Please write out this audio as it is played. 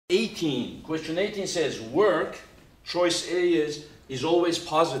18. Question 18 says work, choice A is always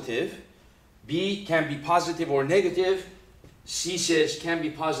positive. B can be positive or negative. C says can be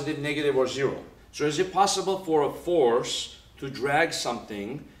positive, negative, or zero. So is it possible for a force to drag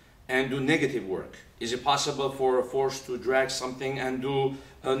something and do negative work? Is it possible for a force to drag something and do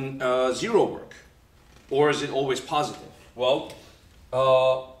zero work? Or is it always positive? Well,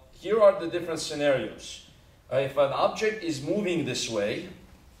 here are the different scenarios. If an object is moving this way,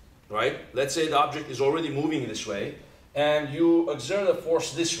 right? Let's say the object is already moving this way, and you exert a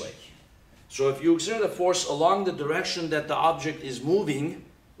force this way. So if you exert a force along the direction that the object is moving,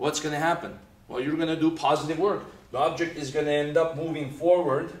 what's going to happen? Well, you're going to do positive work. The object is going to end up moving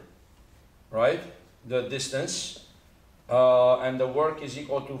forward, right? The distance. And the work is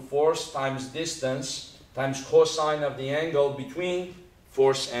equal to force times distance times cosine of the angle between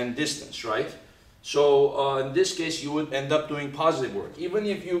force and distance, right? So in this case, you would end up doing positive work. Even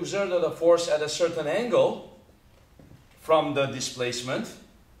if you exerted a force at a certain angle from the displacement,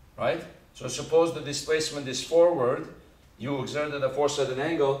 right? So suppose the displacement is forward, you exerted a force at an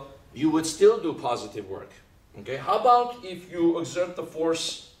angle, you would still do positive work. Okay, how about if you exert the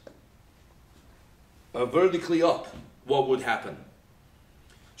force vertically up? What would happen?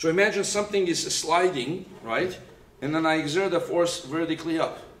 So imagine something is sliding, right? And then I exert a force vertically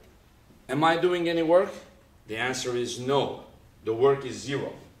up. Am I doing any work? The answer is no. The work is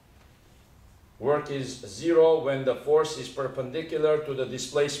zero. Work is zero when the force is perpendicular to the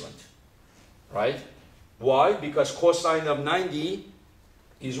displacement, right? Why? Because cosine of 90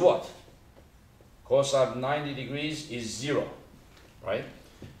 is what? Cosine of 90 degrees is zero, right?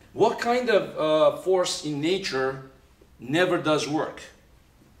 What kind of force in nature never does work?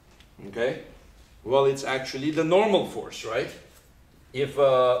 Okay? Well, it's actually the normal force, right? If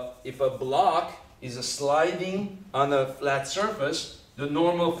a block is sliding on a flat surface, the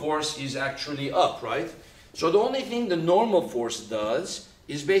normal force is actually up, right? So the only thing the normal force does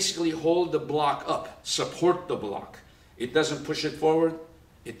is basically hold the block up, support the block. It doesn't push it forward,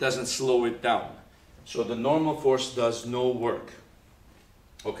 it doesn't slow it down. So the normal force does no work.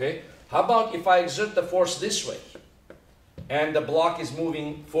 Okay? How about if I exert the force this way and the block is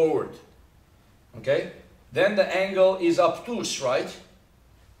moving forward? Okay? Then the angle is obtuse, right?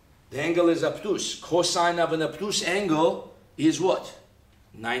 The angle is obtuse. Cosine of an obtuse angle is what?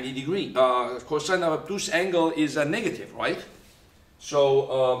 90 degrees. Cosine of obtuse angle is a negative, right?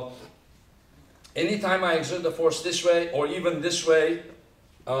 So anytime I exert the force this way or even this way,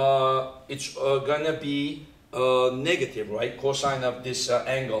 it's gonna be negative, right? Cosine of this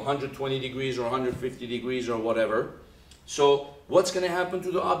angle, 120 degrees or 150 degrees or whatever. So what's gonna happen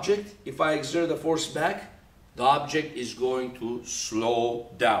to the object? If I exert the force back, the object is going to slow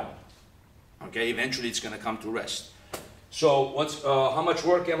down. Okay, eventually it's gonna come to rest. So how much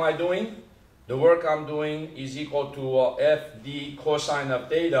work am I doing? The work I'm doing is equal to FD cosine of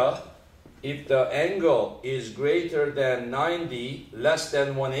theta. If the angle is greater than 90, less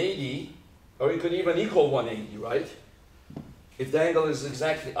than 180, or it could even equal 180, right? If the angle is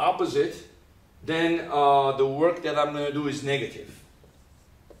exactly opposite, then the work that I'm going to do is negative,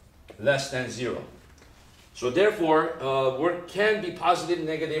 less than zero. So therefore, work can be positive,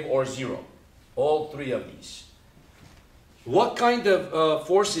 negative, or zero. All three of these. What kind of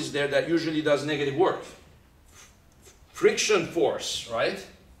force is there that usually does negative work? Friction force, right?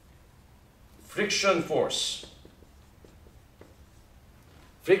 Friction force.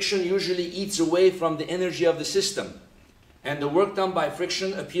 Friction usually eats away from the energy of the system. And the work done by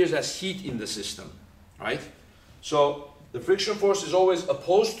friction appears as heat in the system, right? So the friction force is always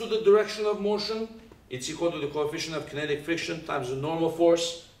opposed to the direction of motion. It's equal to the coefficient of kinetic friction times the normal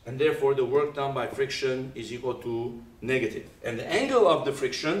force. And therefore the work done by friction is equal to negative. And the angle of the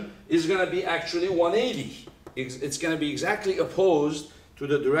friction is going to be actually 180. It's going to be exactly opposed to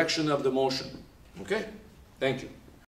the direction of the motion. Okay? Thank you.